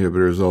ALK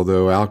inhibitors,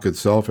 although ALK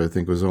itself, I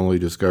think, was only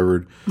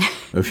discovered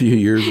a few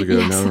years ago.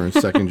 Yes. Now we're in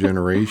second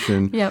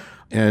generation. Yep.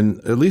 And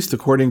at least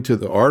according to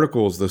the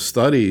articles, the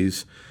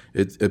studies,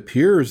 it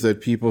appears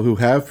that people who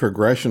have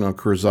progression on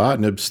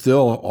crizotinib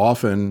still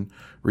often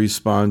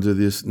respond to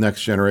this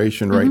next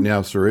generation. Mm-hmm. Right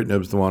now,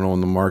 ceritinib is the one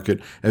on the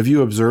market. Have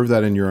you observed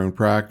that in your own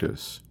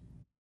practice?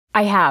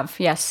 I have,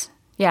 yes.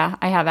 Yeah,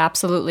 I have,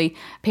 absolutely.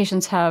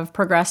 Patients have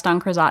progressed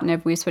on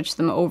crizotinib. We switched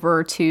them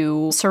over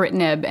to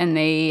ceritinib, and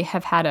they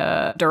have had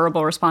a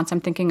durable response.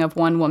 I'm thinking of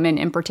one woman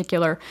in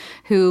particular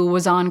who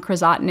was on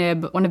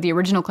crizotinib, one of the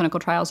original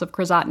clinical trials of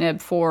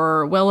crizotinib,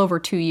 for well over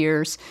 2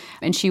 years,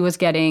 and she was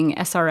getting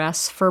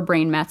SRS for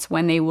brain mets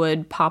when they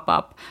would pop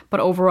up, but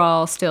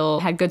overall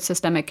still had good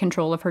systemic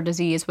control of her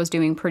disease, was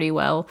doing pretty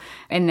well.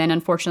 And then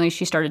unfortunately,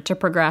 she started to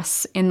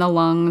progress in the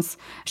lungs.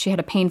 She had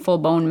a painful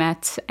bone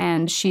met,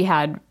 and she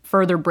had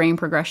further brain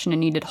progression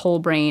and needed whole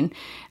brain.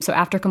 So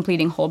after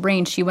completing whole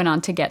brain, she went on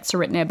to get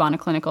ceritinib on a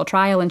clinical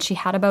trial, and she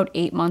had about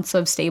 8 months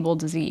of stable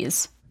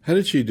disease. How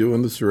did she do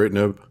on the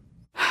ceritinib?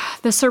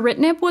 The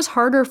ceritinib was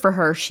harder for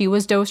her. She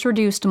was dose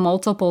reduced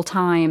multiple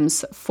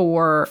times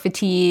for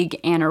fatigue,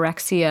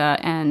 anorexia,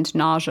 and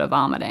nausea,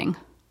 vomiting.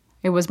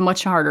 It was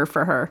much harder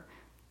for her.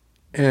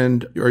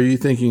 And are you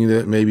thinking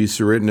that maybe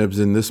ceritinib's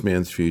in this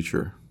man's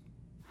future?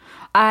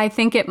 I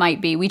think it might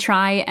be. We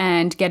try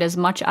and get as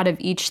much out of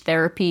each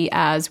therapy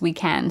as we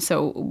can.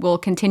 So we'll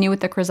continue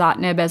with the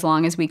crizotinib as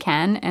long as we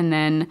can. And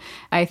then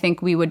I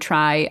think we would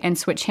try and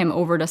switch him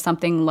over to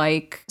something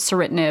like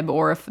ceritinib,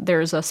 or if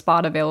there's a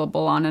spot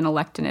available on an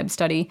alectinib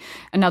study,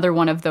 another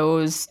one of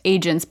those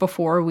agents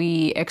before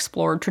we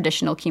explore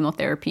traditional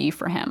chemotherapy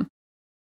for him.